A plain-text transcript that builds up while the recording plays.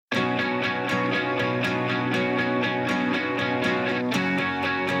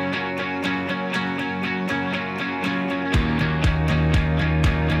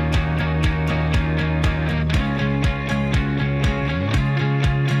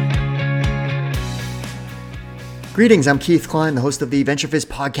Greetings, I'm Keith Klein, the host of the VentureFizz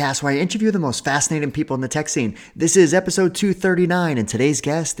podcast, where I interview the most fascinating people in the tech scene. This is episode 239, and today's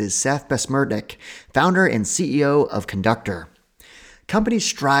guest is Seth Besmertnik, founder and CEO of Conductor. Companies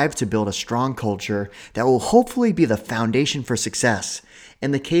strive to build a strong culture that will hopefully be the foundation for success.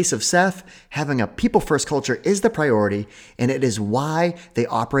 In the case of Seth, having a people-first culture is the priority, and it is why they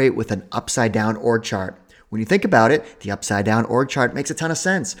operate with an upside-down org chart. When you think about it, the upside-down org chart makes a ton of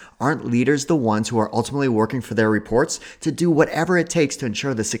sense. Aren't leaders the ones who are ultimately working for their reports to do whatever it takes to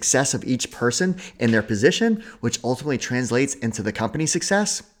ensure the success of each person in their position, which ultimately translates into the company's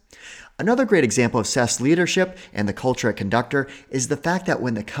success? Another great example of Seth's leadership and the culture at Conductor is the fact that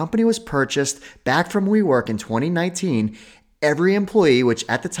when the company was purchased back from WeWork in 2019, every employee, which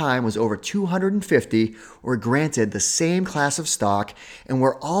at the time was over 250, were granted the same class of stock and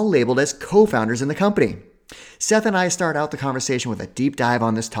were all labeled as co-founders in the company. Seth and I start out the conversation with a deep dive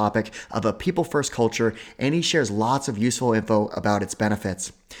on this topic of a people-first culture, and he shares lots of useful info about its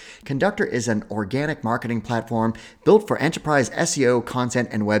benefits. Conductor is an organic marketing platform built for enterprise SEO, content,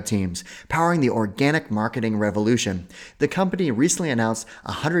 and web teams, powering the organic marketing revolution. The company recently announced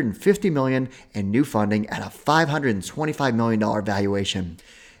 $150 million in new funding at a $525 million valuation.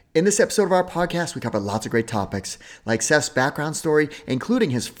 In this episode of our podcast, we cover lots of great topics, like Seth's background story,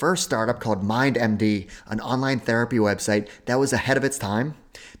 including his first startup called MindMD, an online therapy website that was ahead of its time,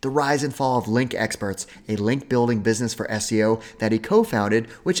 the rise and fall of Link Experts, a link building business for SEO that he co-founded,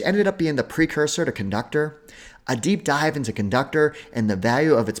 which ended up being the precursor to Conductor, a deep dive into Conductor and the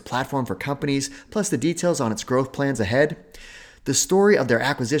value of its platform for companies, plus the details on its growth plans ahead, the story of their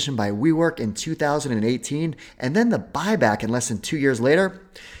acquisition by WeWork in 2018, and then the buyback in less than 2 years later,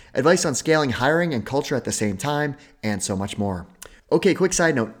 advice on scaling hiring and culture at the same time, and so much more. Okay, quick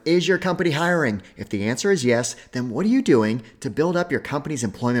side note. Is your company hiring? If the answer is yes, then what are you doing to build up your company's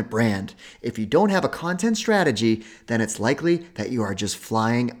employment brand? If you don't have a content strategy, then it's likely that you are just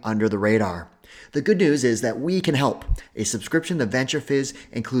flying under the radar. The good news is that we can help. A subscription to VentureFizz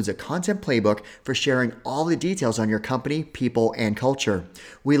includes a content playbook for sharing all the details on your company, people, and culture.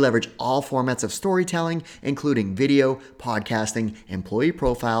 We leverage all formats of storytelling, including video, podcasting, employee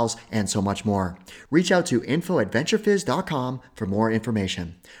profiles, and so much more. Reach out to info@venturefizz.com for more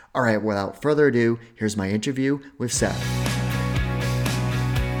information. All right, without further ado, here's my interview with Seth.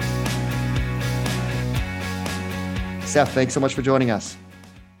 Seth, thanks so much for joining us.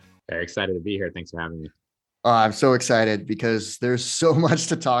 Very excited to be here. Thanks for having me. I'm so excited because there's so much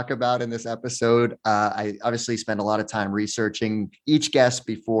to talk about in this episode. I obviously spend a lot of time researching each guest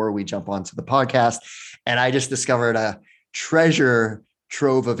before we jump onto the podcast. And I just discovered a treasure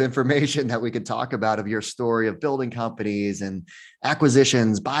trove of information that we could talk about of your story of building companies and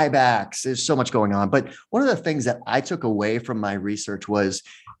acquisitions, buybacks. There's so much going on. But one of the things that I took away from my research was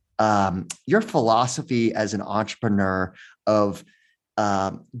your philosophy as an entrepreneur of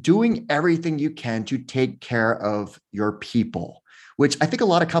doing everything you can to take care of your people, which I think a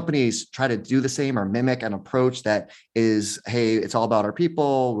lot of companies try to do the same or mimic an approach that is, hey, it's all about our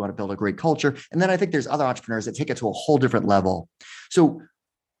people. We want to build a great culture. And then I think there's other entrepreneurs that take it to a whole different level. So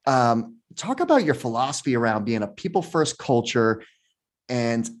talk about your philosophy around being a people-first culture,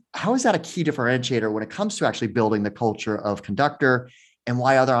 and how is that a key differentiator when it comes to actually building the culture of Conductor, and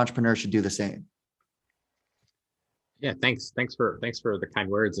why other entrepreneurs should do the same? Yeah, thanks for the kind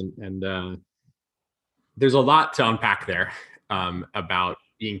words, and there's a lot to unpack there about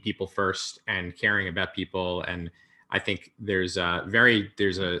being people first and caring about people, and I think there's a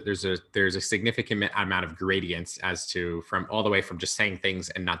significant amount of gradients as to from all the way from just saying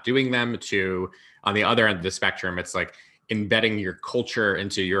things and not doing them to on the other end of the spectrum. It's like embedding your culture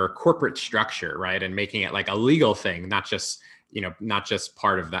into your corporate structure, right, and making it like a legal thing, not just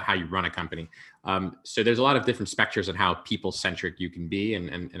part of how you run a company. So there's a lot of different specters on how people-centric you can be,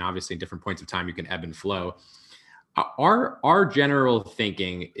 and obviously different points of time you can ebb and flow. Our general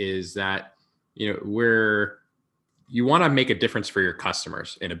thinking is that, you want to make a difference for your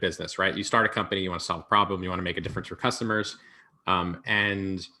customers in a business, right? You start a company, you want to solve a problem, you want to make a difference for customers.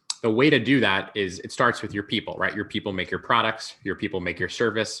 And the way to do that is it starts with your people, right? Your people make your products, your people make your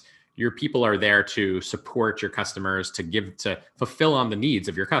service. Your people are there to support your customers, to fulfill on the needs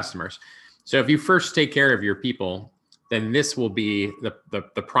of your customers. So if you first take care of your people, then this will be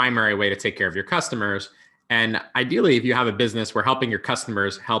the primary way to take care of your customers. And ideally, if you have a business where helping your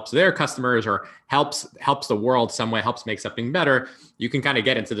customers helps their customers or helps the world some way, helps make something better, you can kind of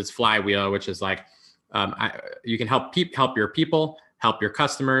get into this flywheel, which is like you can help your people, help your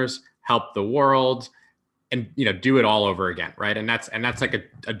customers, help the world, and do it all over again, right? And that's like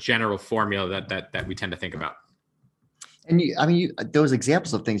a general formula that we tend to think about. And those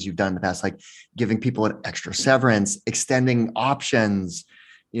examples of things you've done in the past, like giving people an extra severance, extending options,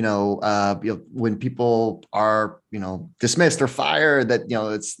 when people are, dismissed or fired, that,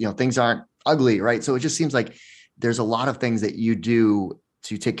 it's, things aren't ugly, right? So it just seems like there's a lot of things that you do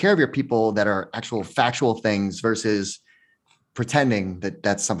to take care of your people that are actual factual things versus pretending that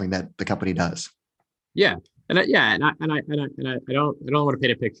that's something that the company does. Yeah. I don't want to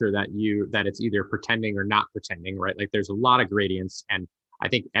paint a picture that it's either pretending or not pretending, right? Like there's a lot of gradients, and I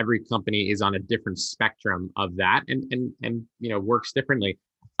think every company is on a different spectrum of that, and works differently.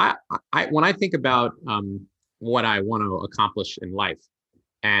 When I think about what I want to accomplish in life,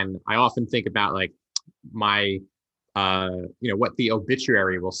 and I often think about like my what the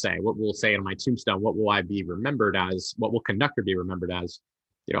obituary will say, what will say on my tombstone, what will I be remembered as, what will Conductor be remembered as.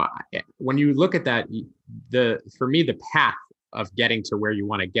 When you look at that, for me, the path of getting to where you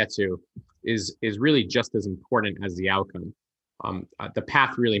want to get to is really just as important as the outcome. The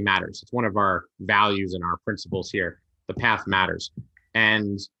path really matters. It's one of our values and our principles here. The path matters.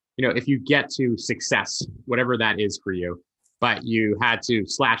 And if you get to success, whatever that is for you, but you had to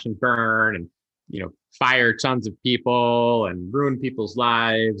slash and burn and fire tons of people and ruin people's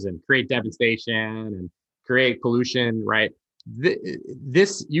lives and create devastation and create pollution, right?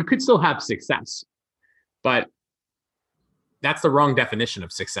 This you could still have success, but that's the wrong definition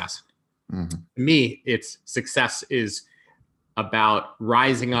of success. Mm-hmm. To me, it's success is about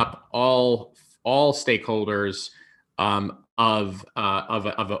rising up all stakeholders of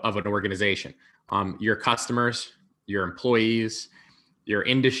an organization, your customers, your employees, your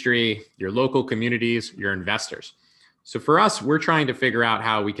industry, your local communities, your investors. So for us, we're trying to figure out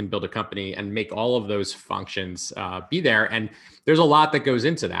how we can build a company and make all of those functions be there. And there's a lot that goes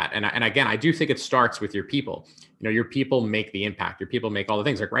into that. And again, I do think it starts with your people. Your people make the impact. Your people make all the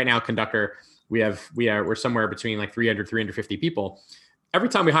things. Like right now, Conductor, we're somewhere between like 300, 350 people. Every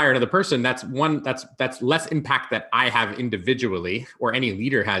time we hire another person, that's less impact that I have individually or any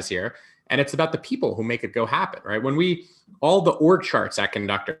leader has here. And it's about the people who make it go happen, right? All the org charts at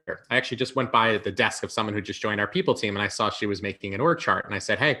Conductor, I actually just went by the desk of someone who just joined our people team, and I saw she was making an org chart. And I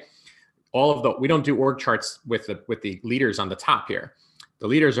said, hey, we don't do org charts with the leaders on the top here. The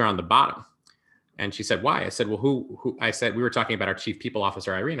leaders are on the bottom. And she said, why? I said, well, who? I said, we were talking about our chief people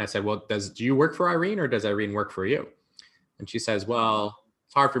officer, Irene. I said, well, do you work for Irene or does Irene work for you? And she says, well,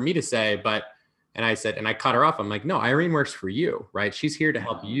 it's hard for me to say, but, and I said, and I cut her off. I'm like, no, Irene works for you, right? She's here to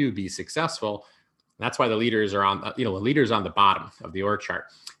help you be successful. That's why the leaders are on, the leaders on the bottom of the org chart.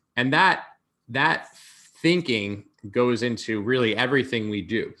 And that thinking goes into really everything we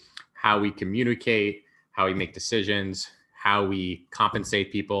do, how we communicate, how we make decisions, how we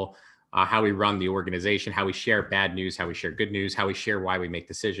compensate people, how we run the organization, how we share bad news, how we share good news, how we share why we make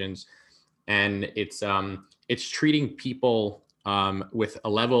decisions. And it's treating people with a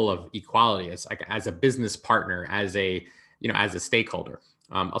level of equality as a business partner, as a stakeholder.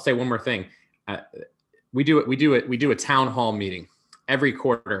 I'll say one more thing. We do a town hall meeting every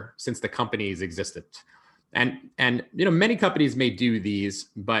quarter since the company's existed. And many companies may do these,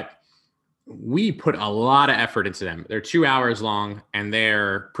 but we put a lot of effort into them. They're 2 hours long and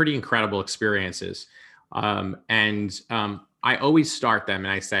they're pretty incredible experiences. I always start them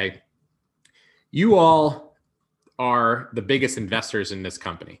and I say, you all are the biggest investors in this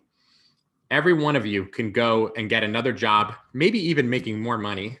company. Every one of you can go and get another job, maybe even making more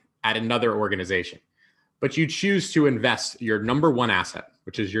money at another organization. But you choose to invest your number one asset,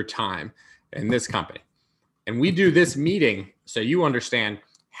 which is your time, in this company. And we do this meeting so you understand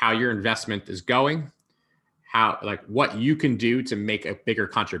how your investment is going, what you can do to make a bigger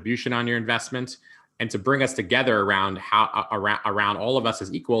contribution on your investment, and to bring us together around all of us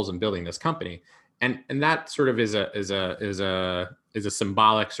as equals in building this company. And that sort of is a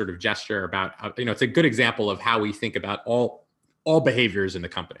symbolic sort of gesture about, it's a good example of how we think about all behaviors in the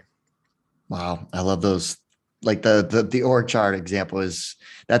company. Wow. I love those. Like the org chart example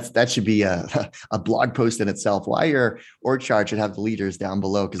that should be a blog post in itself. Why your org chart should have the leaders down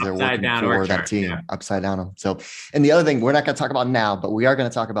below, because they're working for that team, upside down them. So, and the other thing we're not going to talk about now, but we are going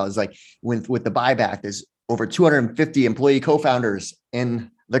to talk about is like with the buyback, there's over 250 employee co-founders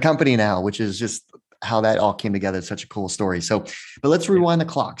in the company now, which is just how that all came together. It's such a cool story. So, but let's rewind the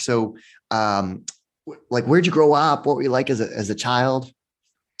clock. So, where'd you grow up? What were you like as a child?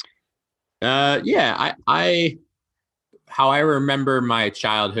 How I remember my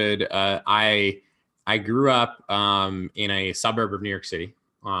childhood, I grew up in a suburb of New York City,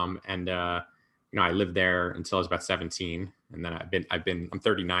 I lived there until I was about 17, and then I'm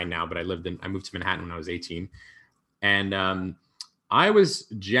 39 now, but I moved to Manhattan when I was 18, and I was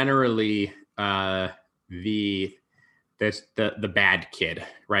generally the the bad kid,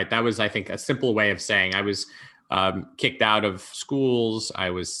 right? That was, I think, a simple way of saying I was kicked out of schools. I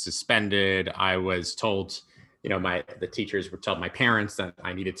was suspended. I was told, the teachers would tell my parents that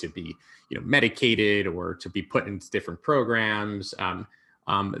I needed to be, medicated or to be put into different programs. I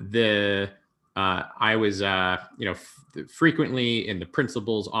was, frequently in the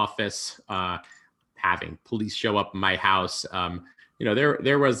principal's office, having police show up in my house.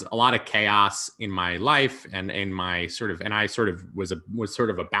 There was a lot of chaos in my life and in my and I sort of was sort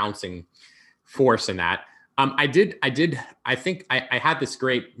of a bouncing force in that. I think I had this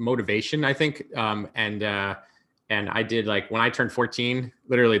great motivation, I think. And I did, like, when I turned 14,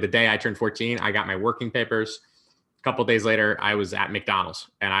 literally the day I turned 14, I got my working papers. A couple of days later, I was at McDonald's,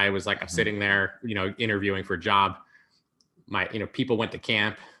 and I was like, I'm sitting there, interviewing for a job. People went to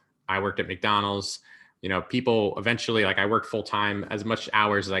camp. I worked at McDonald's. People eventually, like, I worked full time, as much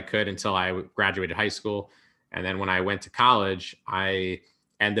hours as I could until I graduated high school. And then when I went to college, I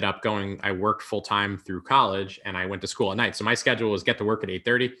worked full time through college, and I went to school at night. So my schedule was get to work at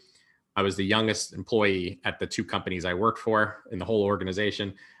 8:30. I was the youngest employee at the two companies I worked for in the whole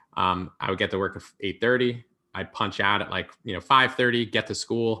organization. I would get to work at 8:30. I'd punch out at 5:30, get to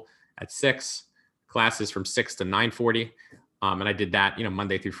school at 6, classes from 6 to 9:40. And I did that,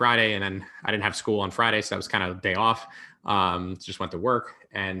 Monday through Friday. And then I didn't have school on Friday, so that was kind of a day off. Just went to work,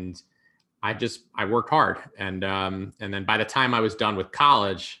 and I worked hard. And then by the time I was done with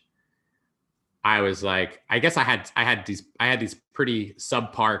college, I was like, I guess I had these pretty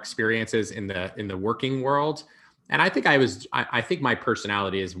subpar experiences in the working world. And I think I think my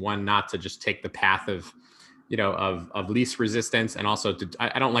personality is one, not to just take the path of, of least resistance. And also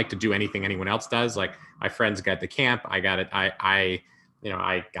I don't like to do anything anyone else does. Like, my friends got the camp. I got it. I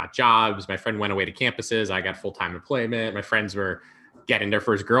got jobs. My friend went away to campuses. I got full-time employment. My friends were getting their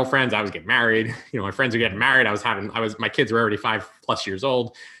first girlfriends. I was getting married. My friends were getting married. My kids were already 5+ years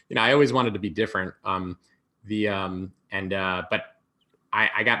old. I always wanted to be different. But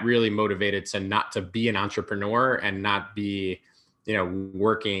I got really motivated to be an entrepreneur and not be,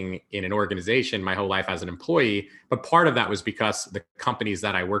 working in an organization my whole life as an employee. But part of that was because the companies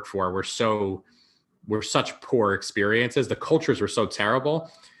that I worked for were such poor experiences. The cultures were so terrible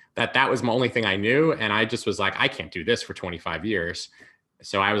that was my only thing I knew. And I just was like, I can't do this for 25 years.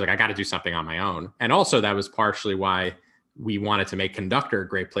 So I was like, I got to do something on my own. And also that was partially why we wanted to make Conductor a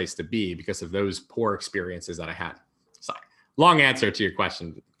great place to be, because of those poor experiences that I had. So, long answer to your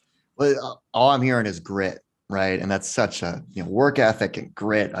question. Well, all I'm hearing is grit, right? And that's such a, work ethic and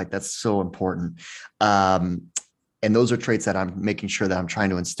grit. Like, that's so important. And those are traits that I'm making sure that I'm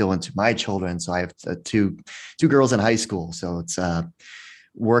trying to instill into my children. So I have two girls in high school. So it's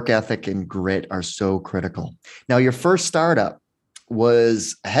work ethic and grit are so critical. Now, your first startup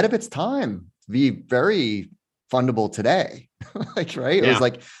was ahead of its time. Be very fundable today. Right? It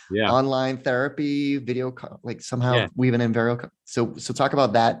was online therapy, video, somehow weaving in video. So talk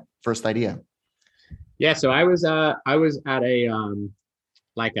about that first idea. Yeah. So I was at a kind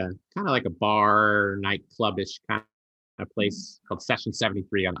of like a bar, nightclubish kind of place called Session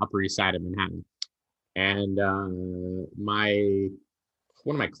 73 on the Upper East Side of Manhattan. And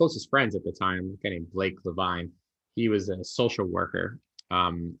one of my closest friends at the time, a guy named Blake Levine, he was a social worker,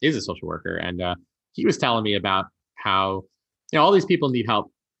 is a social worker. And he was telling me about how, all these people need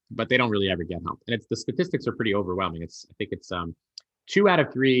help, but they don't really ever get help. And the statistics are pretty overwhelming. I think it's 2 out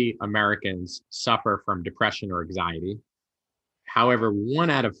of 3 Americans suffer from depression or anxiety. However, 1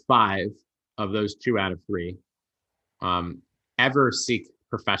 out of 5 of those 2 out of 3 ever seek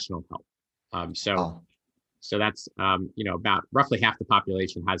professional help. So that's, about roughly half the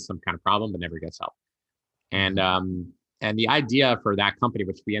population has some kind of problem but never gets help. And the idea for that company,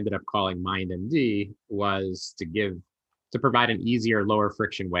 which we ended up calling MindMD, was to provide an easier, lower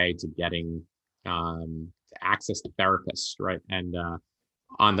friction way to getting access to therapists, right? And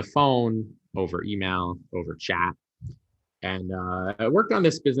on the phone, over email, over chat. And I worked on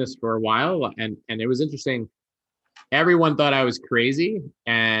this business for a while, and it was interesting. Everyone thought I was crazy,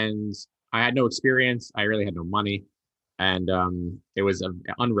 and I had no experience. I really had no money, and it was an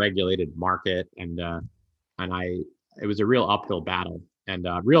unregulated market, and it was a real uphill battle, and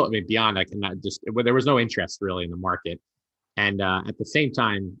beyond, there was no interest really in the market. And at the same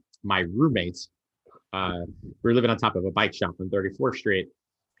time, my roommates, we were living on top of a bike shop on 34th Street.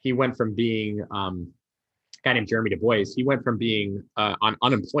 He went from being a guy named Jeremy Du Bois. He went from being on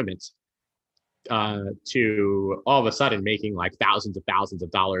unemployment to all of a sudden making like thousands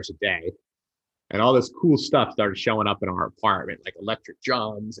of dollars a day. And all this cool stuff started showing up in our apartment, like electric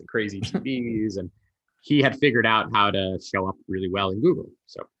drums and crazy TVs. And he had figured out how to show up really well in Google.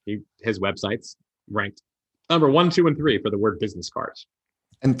 So his websites ranked Number 1, 2, and 3 for the word business cards.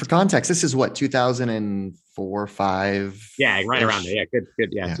 And for context, this is what, 2004, 5? Yeah, right around there. Yeah, good.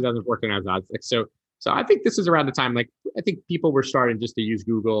 Yeah, 2004, 2006. So I think this is around the time, like, I think people were starting just to use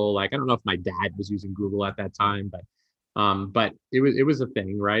Google. Like, I don't know if my dad was using Google at that time, but it was a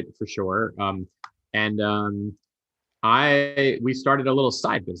thing, right? For sure. And we started a little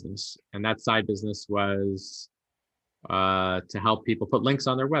side business, and that side business was to help people put links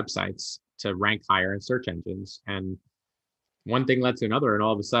on their websites to rank higher in search engines. And one thing led to another, and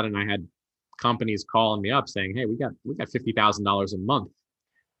all of a sudden I had companies calling me up saying, "Hey, we got $50,000 a month.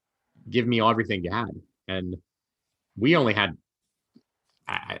 Give me everything you had." And we only had,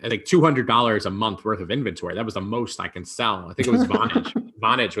 I think, $200 a month worth of inventory. That was the most I can sell. I think it was Vonage.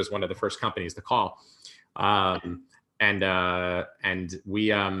 Vonage was one of the first companies to call. But then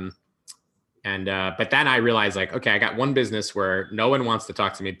I realized, like, okay, I got one business where no one wants to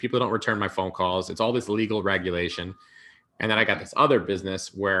talk to me. People don't return my phone calls. It's all this legal regulation. And then I got this other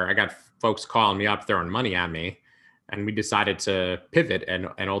business where I got folks calling me up, throwing money at me. And we decided to pivot and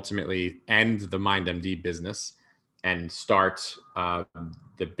ultimately end the MindMD business and start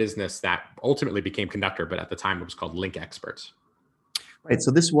the business that ultimately became Conductor, but at the time it was called Link Experts. Right.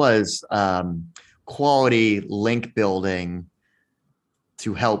 So this was quality link building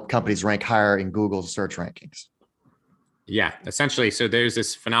to help companies rank higher in Google's search rankings. Yeah, essentially. So there's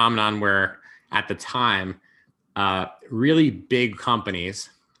this phenomenon where at the time, really big companies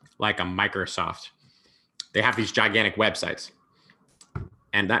like a Microsoft, they have these gigantic websites.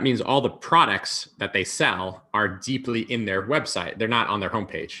 And that means all the products that they sell are deeply in their website. They're not on their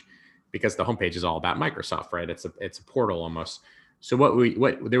homepage, because the homepage is all about Microsoft, right? It's a portal almost. So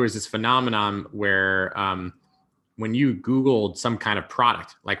there was this phenomenon where when you Googled some kind of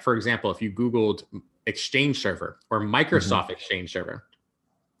product, like, for example, if you Googled Exchange Server or Microsoft Exchange Server,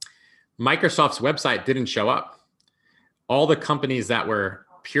 Microsoft's website didn't show up. All the companies that were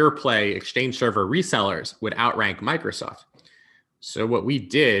pure play Exchange Server resellers would outrank Microsoft. So what we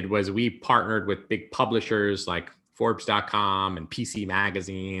did was we partnered with big publishers like Forbes.com and PC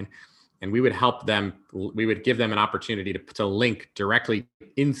Magazine, and we would help them. We would give them an opportunity to link directly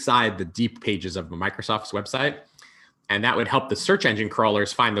inside the deep pages of Microsoft's website. And that would help the search engine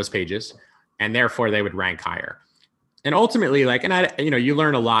crawlers find those pages, and therefore they would rank higher. And ultimately, like, you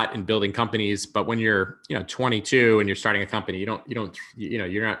learn a lot in building companies, but when you're, 22 and you're starting a company, you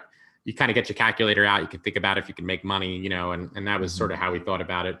kind of get your calculator out. You can think about if you can make money, and that was sort of how we thought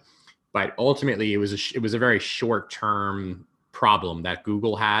about it. But ultimately it was a very short-term problem that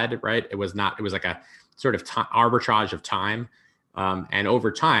Google had, right? It was like a sort of arbitrage of time. And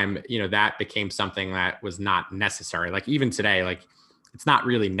over time, that became something that was not necessary. Like, even today, like, it's not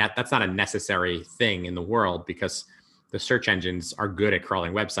really that's not a necessary thing in the world, because the search engines are good at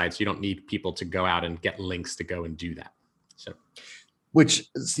crawling websites. You don't need people to go out and get links to go and do that. So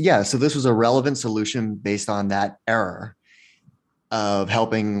this was a relevant solution based on that error of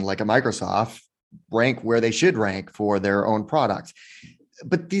helping, like, a Microsoft rank where they should rank for their own product.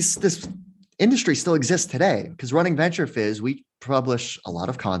 But this industry still exists today, because running VentureFizz, we publish a lot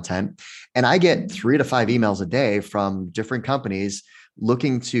of content, and I get 3 to 5 emails a day from different companies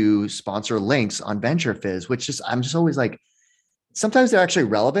looking to sponsor links on VentureFizz, I'm just always like, sometimes they're actually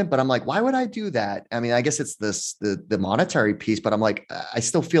relevant, but I'm like, why would I do that? I mean, I guess it's the monetary piece, but I'm like, I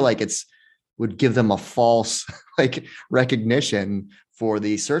still feel like would give them a false like recognition for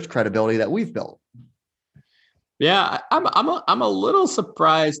the search credibility that we've built. Yeah, I'm a little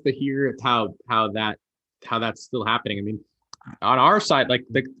surprised to hear how that's still happening. I mean, on our side, like,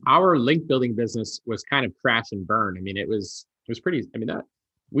 our link building business was kind of crash and burn. I mean, it was pretty. I mean,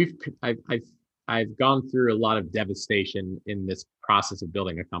 I've gone through a lot of devastation in this process of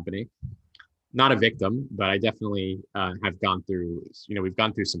building a company. Not a victim, but I definitely have gone through. We've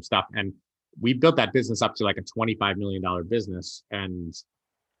gone through some stuff, and we built that business up to like a $25 million business, and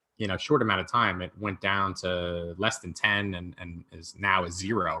short amount of time, it went down to less than 10 and is now a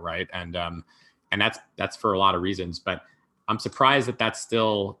 0, right? And that's for a lot of reasons, but I'm surprised that that's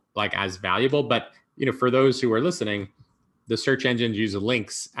still like as valuable. But for those who are listening, the search engines use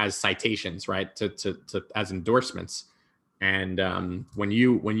links as citations, right? To as endorsements. And when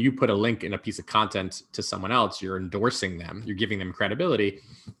you put a link in a piece of content to someone else, you're endorsing them, you're giving them credibility.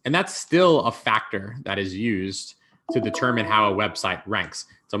 And that's still a factor that is used to determine how a website ranks.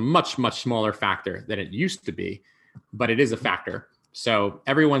 It's a much, much smaller factor than it used to be, but it is a factor. So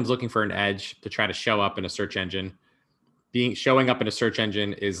everyone's looking for an edge to try to show up in a search engine. Showing up in a search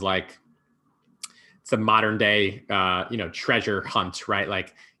engine is like, it's a modern day, treasure hunt, right?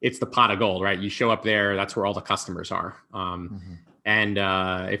 Like, it's the pot of gold, right? You show up there, that's where all the customers are. And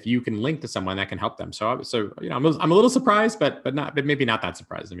if you can link to someone that can help them. So I'm a little surprised, but maybe not that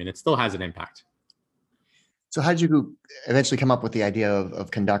surprised. I mean, it still has an impact. So how did you eventually come up with the idea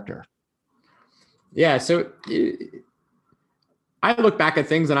of Conductor? Yeah. So I look back at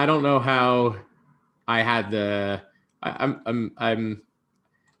things and I don't know how I had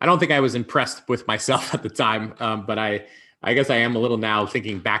I don't think I was impressed with myself at the time. But I guess I am a little now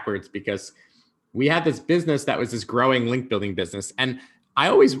thinking backwards, because we had this business that was this growing link building business. And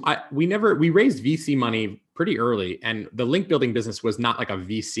we raised VC money pretty early, and the link building business was not like a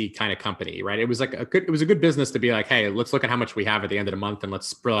VC kind of company, right? It was like it was a good business to be like, hey, let's look at how much we have at the end of the month and let's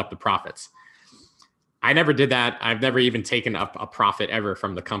split up the profits. I never did that. I've never even taken up a profit ever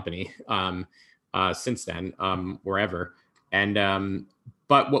from the company since then, or ever. And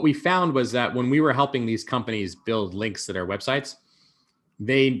but what we found was that when we were helping these companies build links to their websites,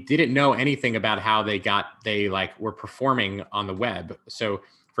 they didn't know anything about how they were performing on the web. So,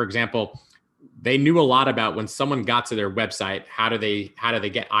 for example, they knew a lot about when someone got to their website, how do they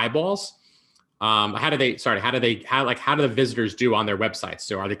get eyeballs? How do the visitors do on their websites?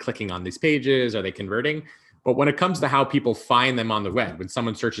 So are they clicking on these pages? Are they converting? But when it comes to how people find them on the web, when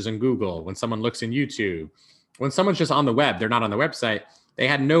someone searches in Google, when someone looks in YouTube, when someone's just on the web, they're not on the website, they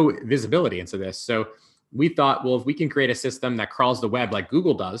had no visibility into this. So we thought, well, if we can create a system that crawls the web like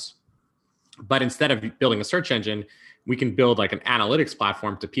Google does, but instead of building a search engine, we can build like an analytics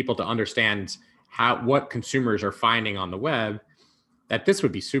platform to people to understand what consumers are finding on the web, that this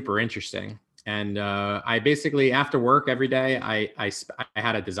would be super interesting. And I basically, after work every day, I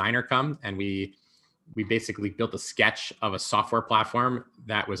had a designer come, and we basically built a sketch of a software platform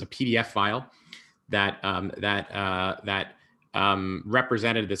that was a PDF file that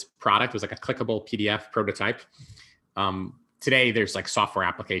represented this product. It was like a clickable PDF prototype. Today, there's like software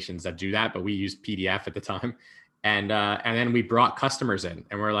applications that do that, but we used PDF at the time. And then we brought customers in,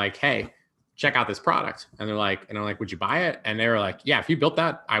 and we're like, hey, check out this product. And I'm like, would you buy it? And they were like, yeah, if you built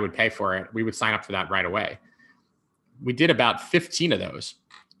that, I would pay for it. We would sign up for that right away. We did about 15 of those.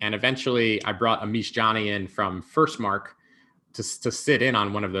 And eventually I brought Amish Johnny in from FirstMark to sit in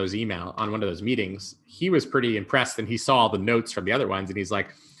on one of those meetings. He was pretty impressed, and he saw all the notes from the other ones, and he's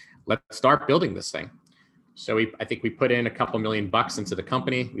like, let's start building this thing. So I think we put in a couple $1 million into the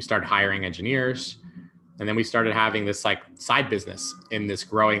company. We started hiring engineers. And then we started having this like side business in this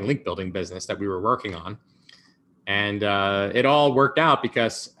growing link building business that we were working on. And it all worked out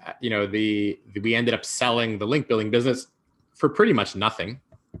because, we ended up selling the link building business for pretty much nothing.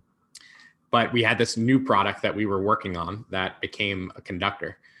 But we had this new product that we were working on that became a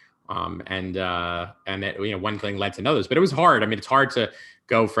Conductor. And one thing led to others. But it was hard. I mean, it's hard to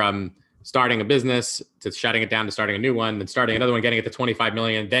go from starting a business to shutting it down to starting a new one, then starting another one, getting it to 25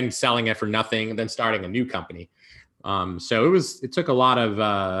 million, then selling it for nothing, then starting a new company. So it took a lot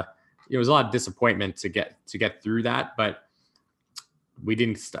of, it was a lot of disappointment to get through that, but we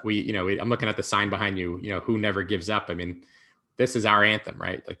didn't, I'm looking at the sign behind you, who never gives up. I mean, this is our anthem,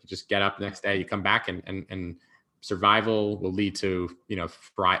 right? Like, you just get up the next day, you come back, and survival will lead to,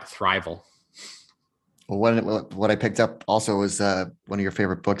 thrival. Well, what I picked up also was one of your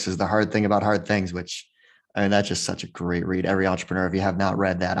favorite books is The Hard Thing About Hard Things, which, I mean, that's just such a great read. Every entrepreneur, if you have not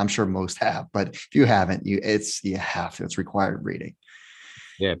read that, I'm sure most have, but if you haven't, you have to. It's required reading.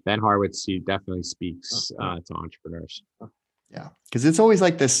 Yeah, Ben Horowitz, he definitely speaks to entrepreneurs. Yeah, because it's always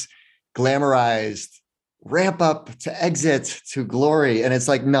like this glamorized ramp up to exit to glory, and it's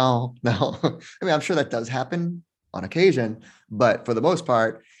like, no. I mean, I'm sure that does happen on occasion, but for the most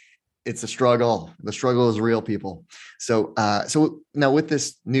part, it's a struggle. The struggle is real, people. So now with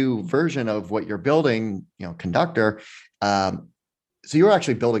this new version of what you're building, Conductor, so you were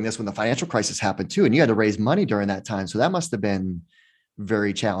actually building this when the financial crisis happened too, and you had to raise money during that time. So that must have been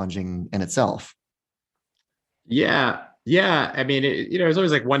very challenging in itself. Yeah. I mean, it's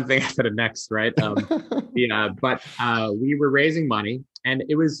always like one thing after the next, right? But we were raising money, and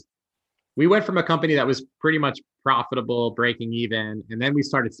we went from a company that was pretty much profitable, breaking even, and then we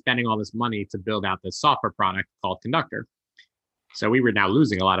started spending all this money to build out this software product called Conductor. So we were now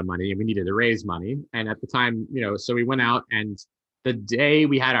losing a lot of money, and we needed to raise money. And at the time, so we went out, and the day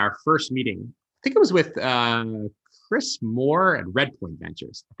we had our first meeting, I think it was with Chris Moore at Redpoint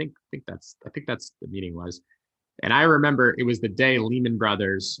Ventures. I think that's the meeting was. And I remember it was the day Lehman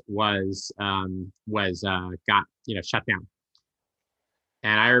Brothers got shut down.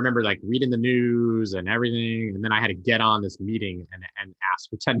 And I remember like reading the news and everything. And then I had to get on this meeting and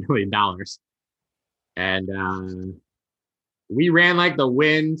ask for $10 million. And we ran like the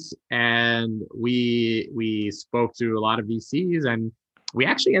wind, and we spoke to a lot of VCs, and We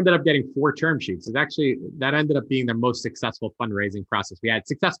actually ended up getting 4 term sheets. That ended up being the most successful fundraising process we had.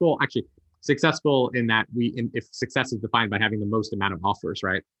 Successful in that if success is defined by having the most amount of offers,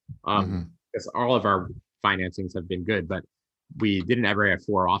 right? Because all of our financings have been good, but we didn't ever have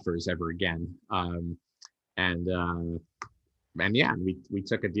 4 offers ever again. And yeah, we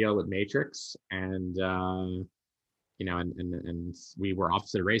took a deal with Matrix, and and we were off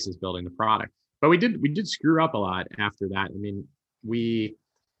to the races building the product. But we did screw up a lot after that. I mean,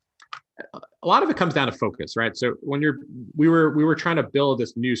 a lot of it comes down to focus, right? So when we were trying to build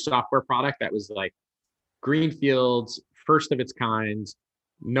this new software product that was like greenfields, first of its kind,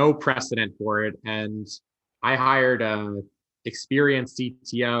 no precedent for it. And I hired a experienced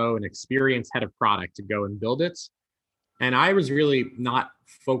CTO and experienced head of product to go and build it. And I was really not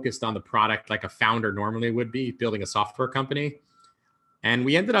focused on the product like a founder normally would be building a software company. And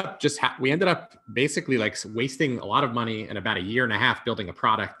we ended up basically like wasting a lot of money and about a year and a half building a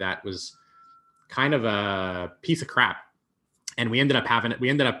product that was kind of a piece of crap. And we ended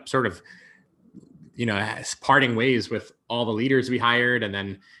up sort of, parting ways with all the leaders we hired, and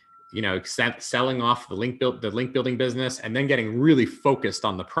then, selling off the link building business, and then getting really focused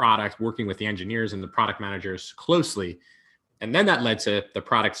on the product, working with the engineers and the product managers closely. And then that led to the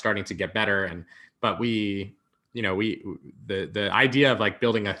product starting to get better. But the idea of like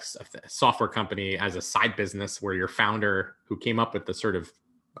building a software company as a side business where your founder who came up with the sort of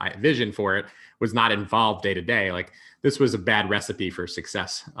vision for it was not involved day to day, like this was a bad recipe for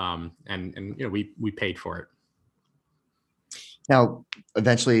success. And we paid for it. Now,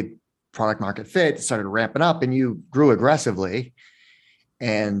 eventually product market fit started ramping up and you grew aggressively.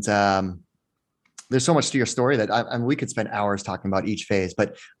 And there's so much to your story that I mean, we could spend hours talking about each phase,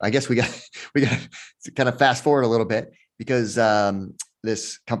 but I guess we got to kind of fast forward a little bit, because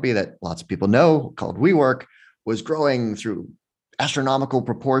this company that lots of people know called WeWork was growing through astronomical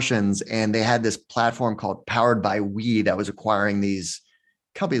proportions. And they had this platform called Powered by We that was acquiring these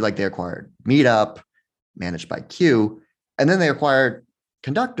companies. Like they acquired Meetup, managed by Q, and then they acquired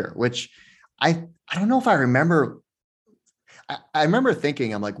Conductor, which I don't know if I remember. I remember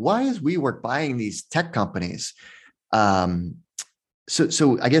thinking, I'm like, why is WeWork buying these tech companies?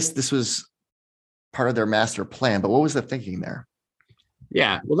 So I guess this was part of their master plan, but what was the thinking there?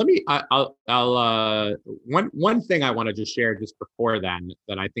 Yeah, well, one thing I want to just share just before then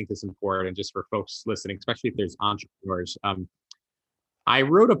that I think is important, just for folks listening, especially if there's entrepreneurs. I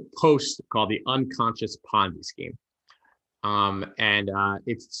wrote a post called "The Unconscious Ponzi Scheme,"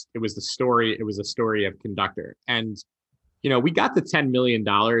 it was a story of Conductor, and we got to $10 million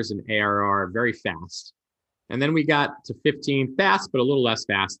in ARR very fast, and then we got to 15 fast, but a little less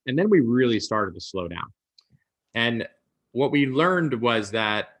fast, and then we really started to slow down. And what we learned was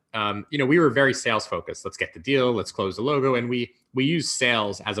that, we were very sales focused. Let's get the deal, let's close the logo. And we use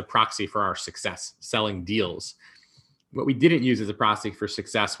sales as a proxy for our success, selling deals. What we didn't use as a proxy for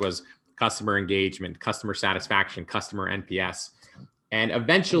success was customer engagement, customer satisfaction, customer NPS. And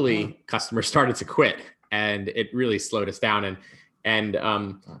eventually customers started to quit, and it really slowed us down. And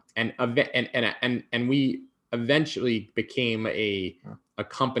we eventually became a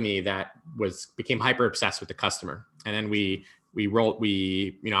company that became hyper obsessed with the customer. And then I'm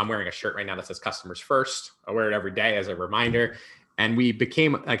wearing a shirt right now that says customers first. I wear it every day as a reminder. And we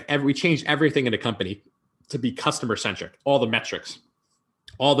became we changed everything in the company to be customer centric, all the metrics,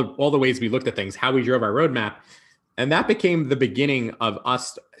 all the ways we looked at things, how we drove our roadmap. And that became the beginning of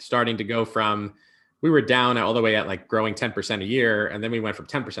us starting to go from, we were down all the way at like growing 10% a year. And then we went from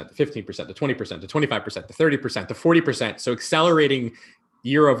 10% to 15% to 20% to 25% to 30% to 40%. So accelerating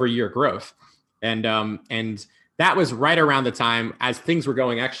year over year growth. And that was right around the time as things were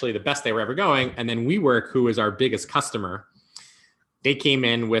going actually the best they were ever going. And then WeWork, who is our biggest customer, they came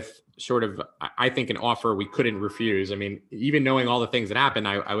in with sort of, I think, an offer we couldn't refuse. I mean, even knowing all the things that happened,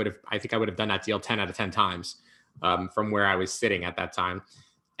 I think I would have done that deal 10 out of 10 times from where I was sitting at that time.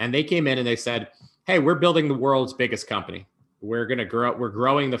 And they came in and they said, hey, we're building the world's biggest company. We're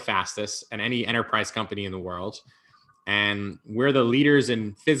growing the fastest in any enterprise company in the world. And we're the leaders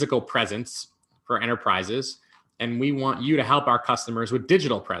in physical presence for enterprises. And we want you to help our customers with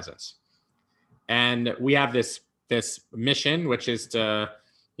digital presence. And we have this mission, which is to,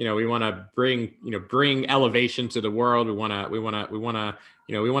 we want to bring elevation to the world. We want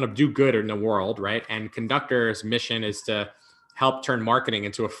to do good in the world, right? And Conductor's mission is to help turn marketing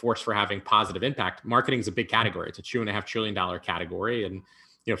into a force for having positive impact. Marketing is a big category. It's a $2.5 trillion category. And,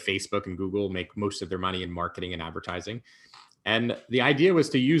 Facebook and Google make most of their money in marketing and advertising. And the idea was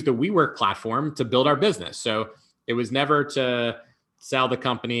to use the WeWork platform to build our business. So it was never to sell the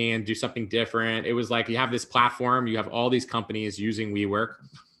company and do something different. It was like, you have this platform, you have all these companies using WeWork,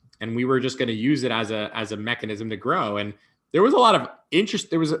 and we were just going to use it as a mechanism to grow. And there was a lot of interest.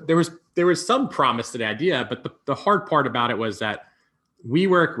 There was some promise to the idea, but the hard part about it was that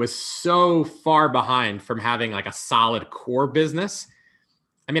WeWork was so far behind from having like a solid core business.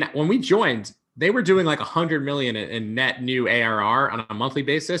 I mean, when we joined, they were doing like 100 million in net new ARR on a monthly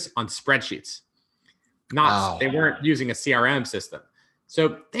basis on spreadsheets. They weren't using a CRM system.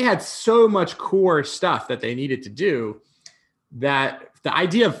 So they had so much core stuff that they needed to do that the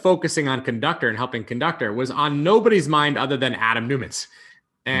idea of focusing on Conductor and helping Conductor was on nobody's mind other than Adam Newman's.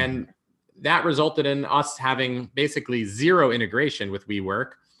 And that resulted in us having basically zero integration with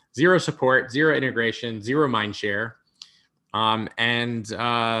WeWork, zero support, zero integration, zero mind share. And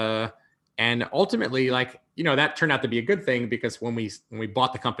ultimately, like, that turned out to be a good thing, because when we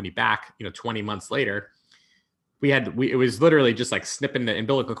bought the company back, 20 months later, it was literally just like snipping the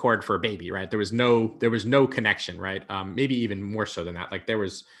umbilical cord for a baby, right? There was no connection, right? Maybe even more so than that. Like there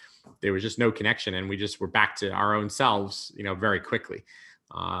was just no connection, and we just were back to our own selves, very quickly.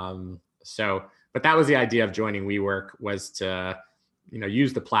 But that was the idea of joining WeWork, was to,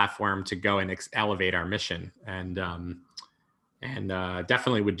 use the platform to go and elevate our mission. And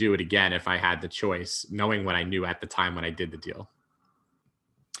definitely would do it again if I had the choice, knowing what I knew at the time when I did the deal.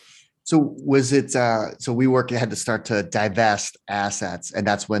 So was it, so WeWork had to start to divest assets, and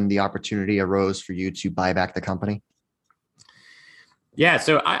that's when the opportunity arose for you to buy back the company? Yeah.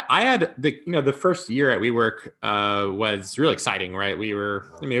 So I had the first year at WeWork was really exciting, right?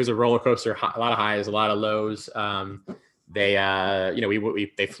 It was a roller coaster, a lot of highs, a lot of lows. They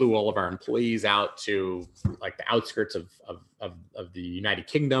flew all of our employees out to like the outskirts of the United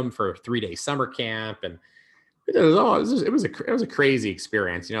Kingdom for a 3-day summer camp. And it was a crazy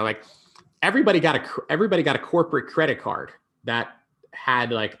experience. Like everybody got a corporate credit card that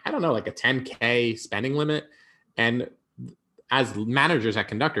had like, I don't know, like a 10K spending limit. And as managers at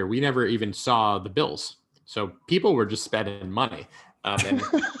Conductor, we never even saw the bills. So people were just spending money. And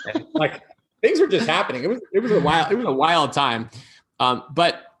like things were just happening. It was a wild time.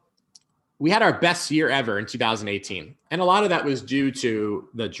 But we had our best year ever in 2018. And a lot of that was due to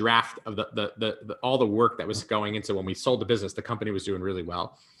the draft of all the work that was going into when we sold the business. The company was doing really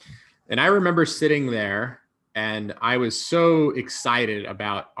well. And I remember sitting there and I was so excited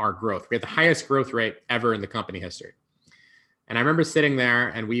about our growth. We had the highest growth rate ever in the company history. And I remember sitting there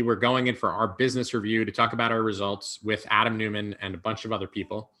and we were going in for our business review to talk about our results with Adam Newman and a bunch of other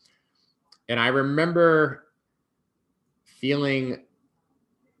people. And I remember feeling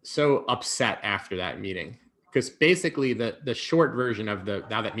so upset after that meeting, because basically the short version of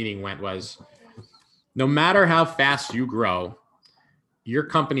how that meeting went was, no matter how fast you grow, your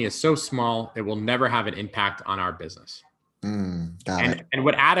company is so small, it will never have an impact on our business. And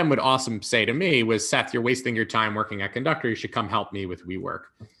what Adam would often say to me was, Seth, you're wasting your time working at Conductor. You should come help me with WeWork.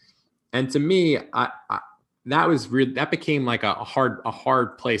 And to me, that became like a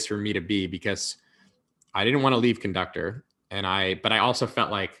hard place for me to be, because I didn't want to leave Conductor. But I also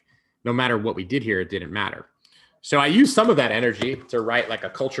felt like no matter what we did here, it didn't matter. So I used some of that energy to write like a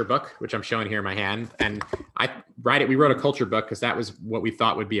culture book, which I'm showing here in my hand. And we wrote a culture book because that was what we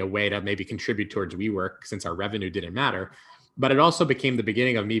thought would be a way to maybe contribute towards WeWork, since our revenue didn't matter. But it also became the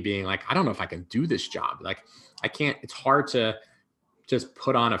beginning of me being like, I don't know if I can do this job. Like I can't, it's hard to just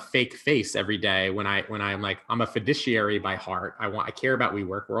put on a fake face every day when I'm like, I'm a fiduciary by heart. I care about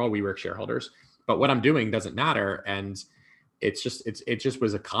WeWork. We're all WeWork shareholders, but what I'm doing doesn't matter. And it just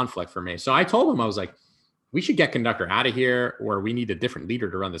was a conflict for me. So I told him, I was like, we should get Conductor out of here, or we need a different leader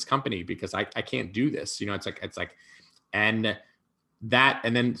to run this company, because I can't do this. So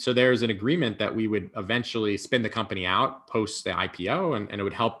there's an agreement that we would eventually spin the company out post the IPO, and it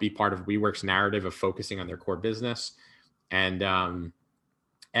would help be part of WeWork's narrative of focusing on their core business. And then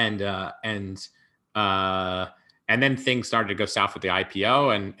things started to go south with the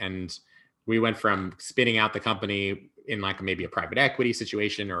IPO, and we went from spinning out the company in like maybe a private equity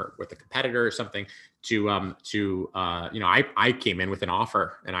situation or with a competitor or something to I came in with an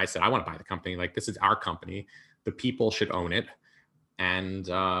offer and I said, I want to buy the company. Like, this is our company. The people should own it. And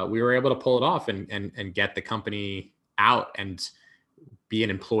we were able to pull it off and get the company out and be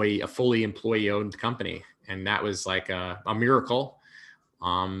a fully employee owned company. And that was like a miracle.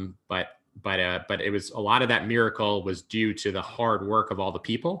 But it was, a lot of that miracle was due to the hard work of all the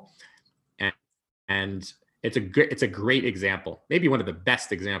people. And it's a great example, maybe one of the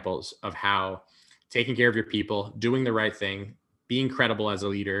best examples of how taking care of your people, doing the right thing, being credible as a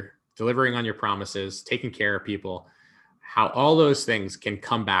leader, delivering on your promises, taking care of people, how all those things can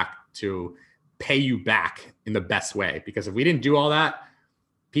come back to pay you back in the best way. Because if we didn't do all that,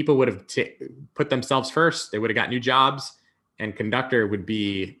 people would have put themselves first. They would have got new jobs, and Conductor would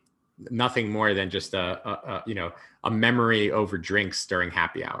be nothing more than just a memory over drinks during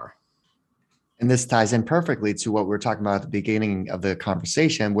happy hour. And this ties in perfectly to what we were talking about at the beginning of the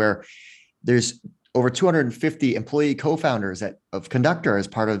conversation, where there's over 250 employee co-founders of Conductor as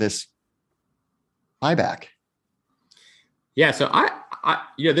part of this buyback. Yeah. So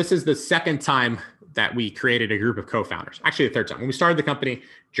this is the second time that we created a group of co-founders. Actually, the third time. When we started the company,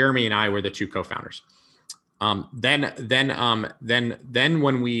 Jeremy and I were the two co-founders. Then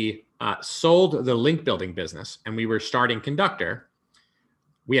when we sold the link building business and we were starting Conductor,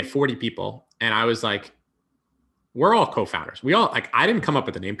 we had 40 people, and I was like, we're all co-founders. I didn't come up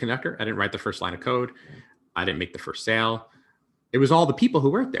with the name Conductor. I didn't write the first line of code. I didn't make the first sale. It was all the people who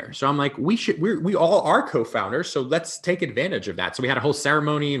worked there. So I'm like, we all are co-founders. So let's take advantage of that. So we had a whole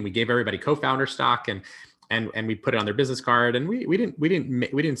ceremony, and we gave everybody co-founder stock, and we put it on their business card. And we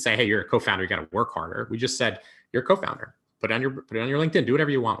didn't say, hey, you're a co-founder, you got to work harder. We just said, you're a co-founder. Put it on your LinkedIn. Do whatever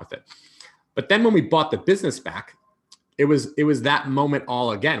you want with it. But then when we bought the business back, it was that moment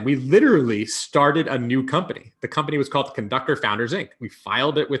all again. We literally started a new company. The company was called Conductor Founders Inc. We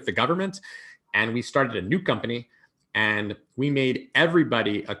filed it with the government, and we started a new company, and we made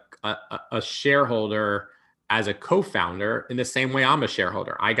everybody a shareholder as a co-founder in the same way I'm a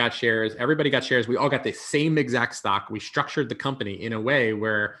shareholder. I got shares. Everybody got shares. We all got the same exact stock. We structured the company in a way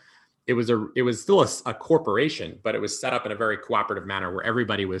where it was still a corporation, but it was set up in a very cooperative manner where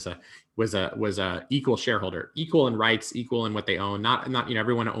everybody was a equal shareholder, equal in rights, equal in what they own. Not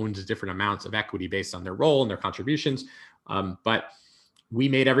everyone owns different amounts of equity based on their role and their contributions. But we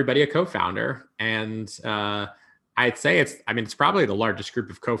made everybody a co-founder, and I'd say it's probably the largest group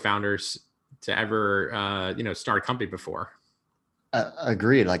of co-founders to ever start a company before.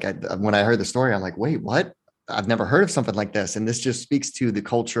 Agreed. When I heard the story, I'm like, wait, what? I've never heard of something like this. And this just speaks to the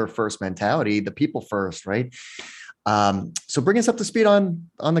culture first mentality, the people first, right? So bring us up to speed on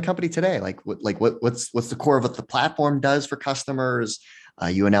the company today. What's the core of what the platform does for customers?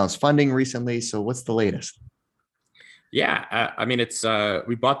 You announced funding recently. So what's the latest? Yeah,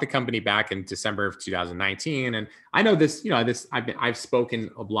 we bought the company back in December of 2019, and I know this. I've spoken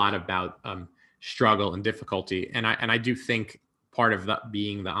a lot about struggle and difficulty, and I do think part of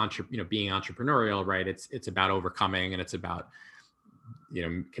being entrepreneurial, right? It's about overcoming, and it's about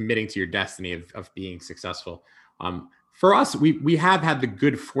committing to your destiny of being successful. For us, we have had the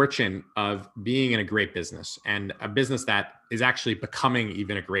good fortune of being in a great business, and a business that is actually becoming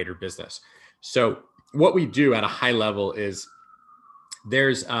even a greater business. So what we do at a high level is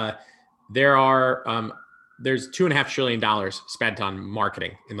there's $2.5 trillion spent on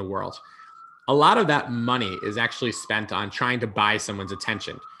marketing in the world. A lot of that money is actually spent on trying to buy someone's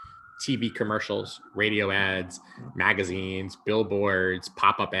attention. TV commercials, radio ads, magazines, billboards,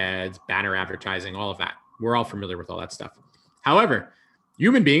 pop-up ads, banner advertising, all of that. We're all familiar with all that stuff. However,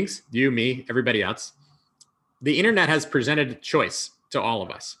 human beings, you, me, everybody else, the internet has presented choice to all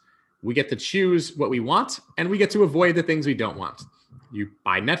of us. We get to choose what we want, and we get to avoid the things we don't want. You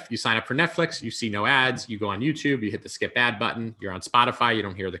sign up for Netflix, you see no ads, you go on YouTube, you hit the skip ad button, you're on Spotify, you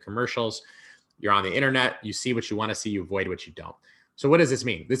don't hear the commercials, you're on the internet, you see what you want to see, you avoid what you don't. So what does this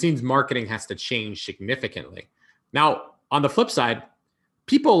mean? This means marketing has to change significantly. Now, on the flip side,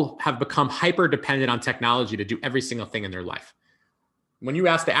 people have become hyper dependent on technology to do every single thing in their life. When you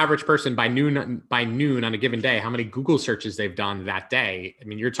ask the average person by noon on a given day, how many Google searches they've done that day,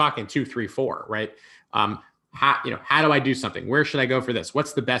 you're talking 2, 3, 4, right? How do I do something? Where should I go for this?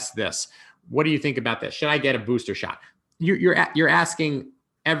 What's the best this? What do you think about this? Should I get a booster shot? You're asking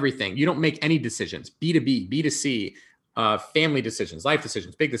everything. You don't make any decisions. B2B, B2C, family decisions, life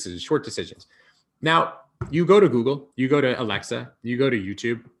decisions, big decisions, short decisions. Now, you go to Google, you go to Alexa, you go to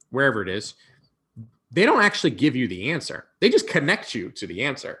YouTube, wherever it is. They don't actually give you the answer. They just connect you to the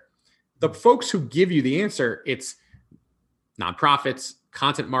answer. The folks who give you the answer, it's nonprofits,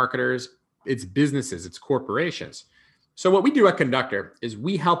 content marketers, it's businesses, it's corporations. So what we do at Conductor is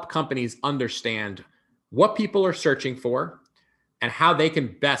we help companies understand what people are searching for and how they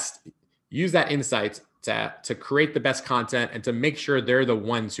can best use that insight to create the best content and to make sure they're the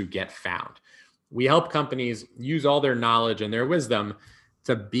ones who get found. We help companies use all their knowledge and their wisdom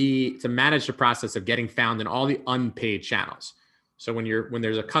to manage the process of getting found in all the unpaid channels. So when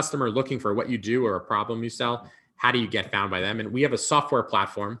there's a customer looking for what you do or a problem you sell, how do you get found by them? And we have a software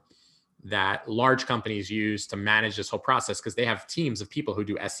platform that large companies use to manage this whole process because they have teams of people who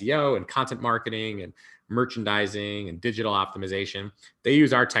do SEO and content marketing and merchandising and digital optimization. They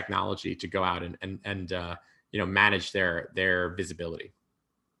use our technology to go out and manage their visibility.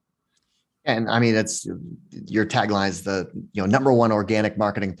 And I mean, it's your tagline is the number one organic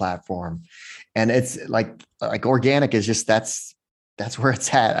marketing platform, and it's like organic is just that's where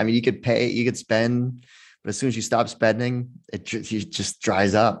it's at. I mean, you could pay, you could spend, but as soon as you stop spending, it just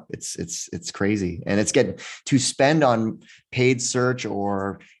dries up. It's crazy, and it's getting to spend on paid search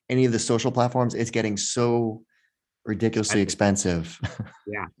or any of the social platforms. It's getting so ridiculously expensive.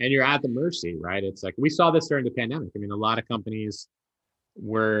 Yeah. And you're at the mercy, right? It's like we saw this during the pandemic. I mean, a lot of companies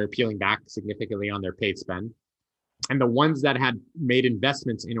were peeling back significantly on their paid spend. And the ones that had made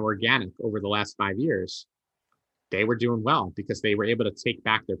investments in organic over the last 5 years, they were doing well because they were able to take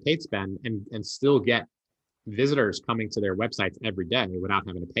back their paid spend and still get visitors coming to their websites every day without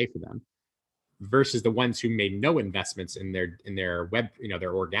having to pay for them, versus the ones who made no investments in their web,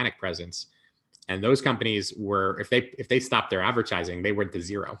 their organic presence. And those companies were, if they stopped their advertising, they went to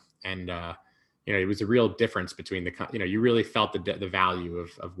zero. And it was a real difference between you really felt the value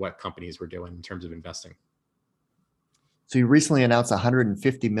of what companies were doing in terms of investing. So you recently announced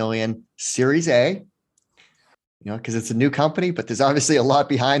 150 million Series A, because it's a new company, but there's obviously a lot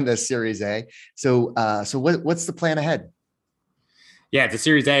behind this Series A. So what's the plan ahead? Yeah, it's a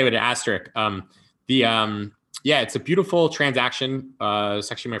Series A with an asterisk. It's a beautiful transaction.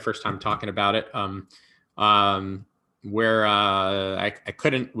 It's actually my first time talking about it. Where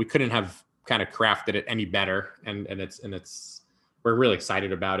we couldn't have kind of crafted it any better, and we're really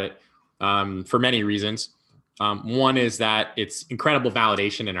excited about it for many reasons. One is that it's incredible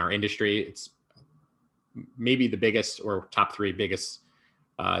validation in our industry. It's maybe the biggest or top three biggest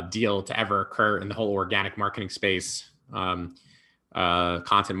deal to ever occur in the whole organic marketing space.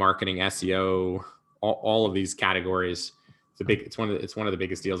 Content marketing, SEO, all of these categories. It's one of the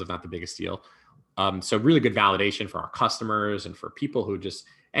biggest deals, if not the biggest deal. So really good validation for our customers and for people who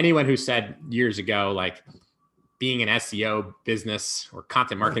anyone who said years ago, like being an SEO business or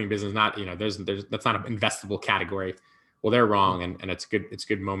content marketing business, not, that's not an investable category. Well, they're wrong. And it's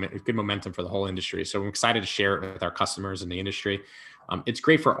good momentum for the whole industry. So I'm excited to share it with our customers in the industry. It's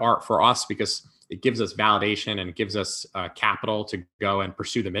great for us because it gives us validation and it gives us capital to go and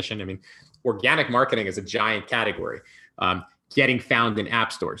pursue the mission. I mean, organic marketing is a giant category. Getting found in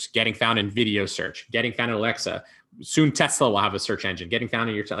app stores, getting found in video search, getting found in Alexa. Soon Tesla will have a search engine. Getting found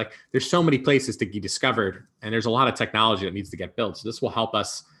in there's so many places to be discovered, and there's a lot of technology that needs to get built. So this will help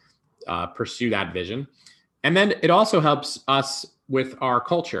us pursue that vision. And then it also helps us with our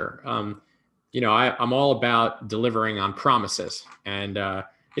culture. I'm all about delivering on promises. And,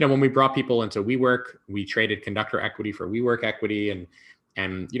 when we brought people into WeWork, we traded Conductor equity for WeWork equity.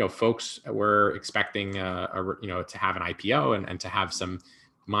 And folks were expecting, to have an IPO and to have some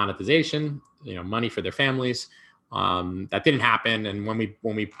monetization, money for their families. That didn't happen. And when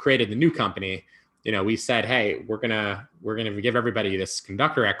we created the new company, we said, hey, we're gonna give everybody this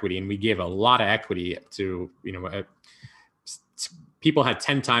Conductor equity, and we gave a lot of equity to people had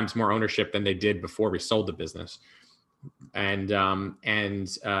 10 times more ownership than they did before we sold the business, and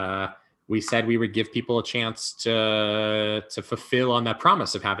we said we would give people a chance to fulfill on that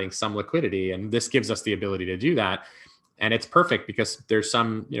promise of having some liquidity, and this gives us the ability to do that. And it's perfect because there's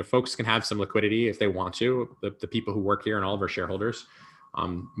some, folks can have some liquidity if they want to, the people who work here and all of our shareholders.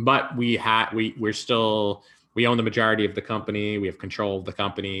 But we own the majority of the company. We have control of the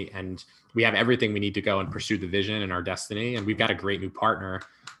company, and we have everything we need to go and pursue the vision and our destiny. And we've got a great new partner,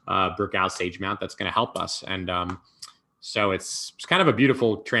 Brookhouse Sagemount, that's going to help us. And so it's kind of a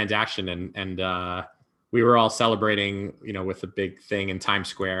beautiful transaction. And we were all celebrating, with a big thing in Times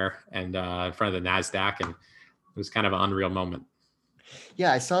Square and in front of the NASDAQ, and it was kind of an unreal moment.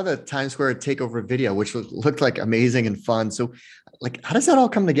 Yeah, I saw the Times Square takeover video, which looked like amazing and fun. So, how does that all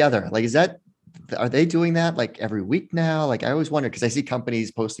come together? Are they doing that like every week now? I always wonder because I see companies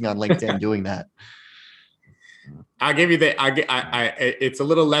posting on LinkedIn doing that. I'll give you it's a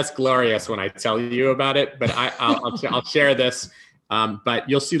little less glorious when I tell you about it, but I'll share this. But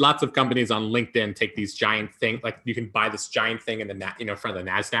you'll see lots of companies on LinkedIn take these giant things, like you can buy this giant thing in the front of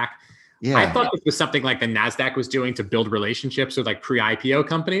the NASDAQ. Yeah. I thought this was something like the NASDAQ was doing to build relationships with pre-IPO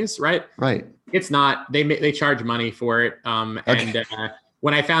companies, right? Right. It's not. They charge money for it. And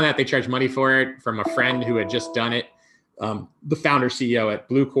when I found out they charged money for it from a friend who had just done it, the founder CEO at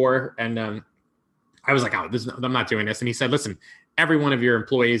Bluecore, and I was like, oh, I'm not doing this. And he said, listen, every one of your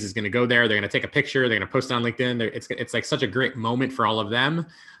employees is going to go there. They're going to take a picture. They're going to post it on LinkedIn. It's like such a great moment for all of them.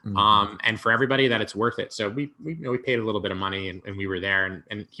 Mm-hmm. And for everybody that it's worth it. So we paid a little bit of money and we were there,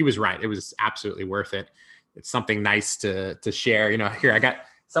 and he was right. It was absolutely worth it. It's something nice to share. Here, I got,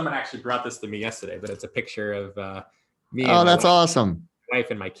 someone actually brought this to me yesterday, but it's a picture of me. Oh, that's awesome.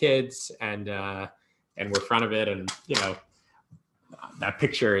 Wife and my kids. And we're in front of it. And, that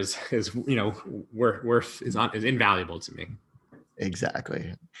picture is worth is invaluable to me.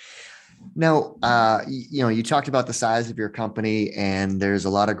 Exactly. Now, you talked about the size of your company and there's a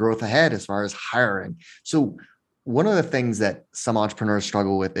lot of growth ahead as far as hiring. So one of the things that some entrepreneurs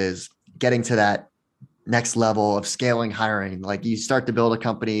struggle with is getting to that next level of scaling hiring. Like you start to build a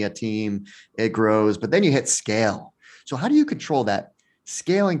company, a team, it grows, but then you hit scale. So how do you control that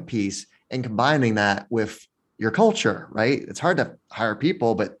scaling piece and combining that with your culture, right? It's hard to hire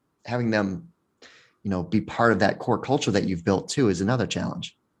people, but having them, be part of that core culture that you've built too is another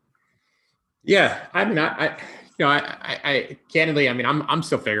challenge. Yeah, I mean, I candidly, I mean, I'm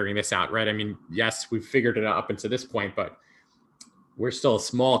still figuring this out, right? I mean, yes, we've figured it out up until this point, but we're still a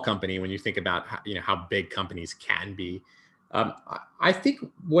small company when you think about how big companies can be. I think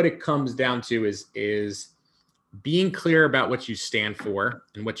what it comes down to is being clear about what you stand for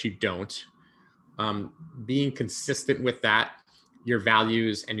and what you don't, being consistent with that, your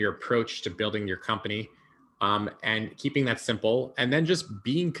values and your approach to building your company, and keeping that simple, and then just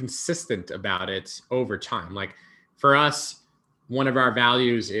being consistent about it over time. Like for us, one of our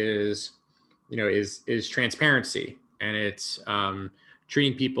values is transparency, and it's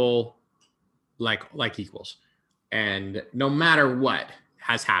treating people like equals. And no matter what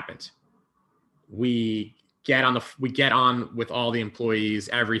has happened, we get on with all the employees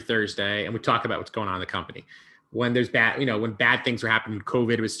every Thursday, and we talk about what's going on in the company. When there's when bad things were happening,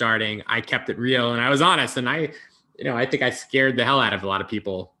 COVID was starting, I kept it real and I was honest. And I think I scared the hell out of a lot of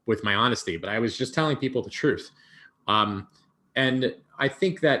people with my honesty, but I was just telling people the truth. And I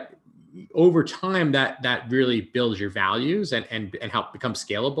think that over time that really builds your values and help become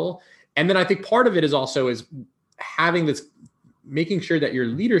scalable. And then I think part of it is having this, making sure that your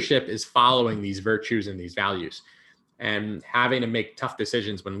leadership is following these virtues and these values, and having to make tough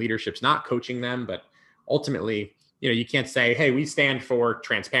decisions when leadership's not coaching them. But ultimately, you can't say, hey, we stand for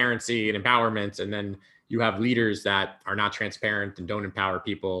transparency and empowerment, and then you have leaders that are not transparent and don't empower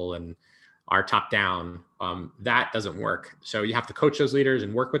people and are top down. That doesn't work. So you have to coach those leaders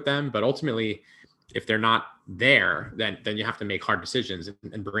and work with them. But ultimately, if they're not there, then you have to make hard decisions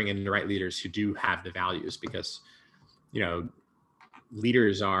and bring in the right leaders who do have the values, because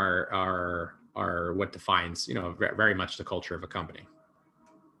leaders are what defines very much the culture of a company.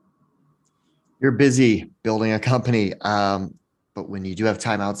 You're busy building a company, but when you do have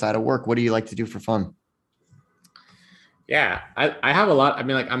time outside of work, what do you like to do for fun? Yeah, I have a lot. I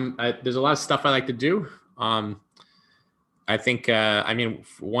mean, there's a lot of stuff I like to do. I think,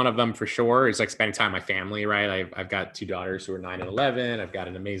 one of them for sure is like spending time with my family, right? I've got 2 daughters who are 9 and 11. I've got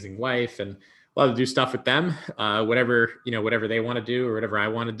an amazing wife, and love to do stuff with them. Whatever they want to do or whatever I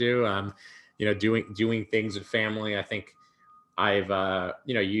want to do. Doing things with family. I think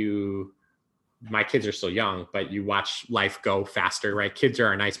my kids are still young, but you watch life go faster, right? Kids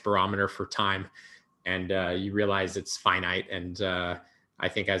are a nice barometer for time, and you realize it's finite. And I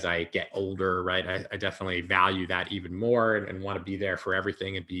think as I get older, right, I definitely value that even more, and want to be there for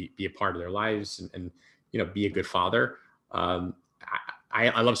everything and be a part of their lives, and be a good father.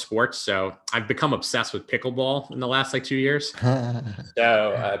 I love sports, so I've become obsessed with pickleball in the last 2 years.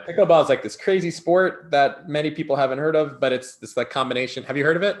 So pickleball is like this crazy sport that many people haven't heard of, but it's this combination. Have you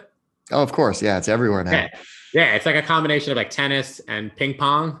heard of it? Oh, of course. Yeah. It's everywhere now. Yeah. It's like a combination of tennis and ping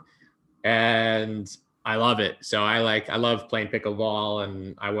pong, and I love it. So I love playing pickleball,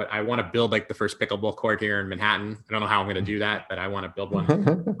 and I want to build the first pickleball court here in Manhattan. I don't know how I'm going to do that, but I want to build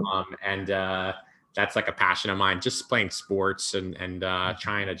one. And that's a passion of mine, just playing sports and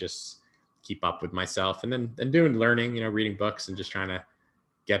trying to just keep up with myself, and then learning, reading books and just trying to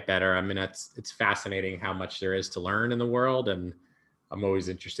get better. I mean, it's fascinating how much there is to learn in the world, and I'm always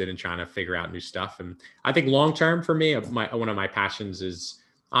interested in trying to figure out new stuff. And I think long-term for me, one of my passions is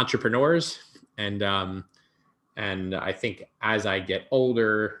entrepreneurs. And I think as I get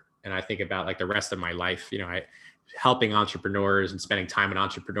older and I think about the rest of my life, helping entrepreneurs and spending time with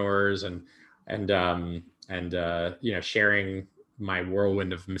entrepreneurs and sharing my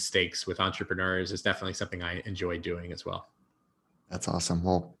whirlwind of mistakes with entrepreneurs is definitely something I enjoy doing as well. That's awesome.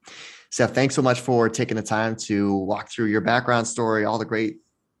 Well, Seth, thanks so much for taking the time to walk through your background story, all the great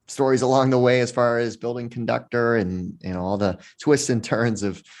stories along the way as far as building Conductor, and all the twists and turns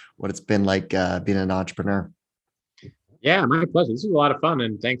of what it's been like being an entrepreneur. Yeah, my pleasure. This was a lot of fun,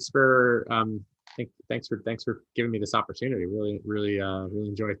 and thanks for giving me this opportunity. Really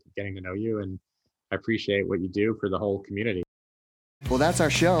enjoyed getting to know you, and I appreciate what you do for the whole community. Well, that's our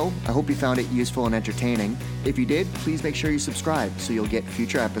show. I hope you found it useful and entertaining. If you did, please make sure you subscribe so you'll get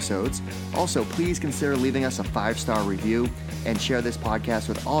future episodes. Also, please consider leaving us a 5-star review and share this podcast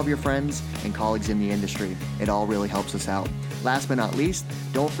with all of your friends and colleagues in the industry. It all really helps us out. Last but not least,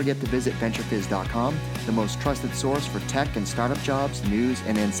 don't forget to visit VentureFizz.com, the most trusted source for tech and startup jobs, news,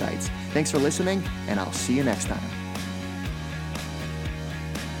 and insights. Thanks for listening, and I'll see you next time.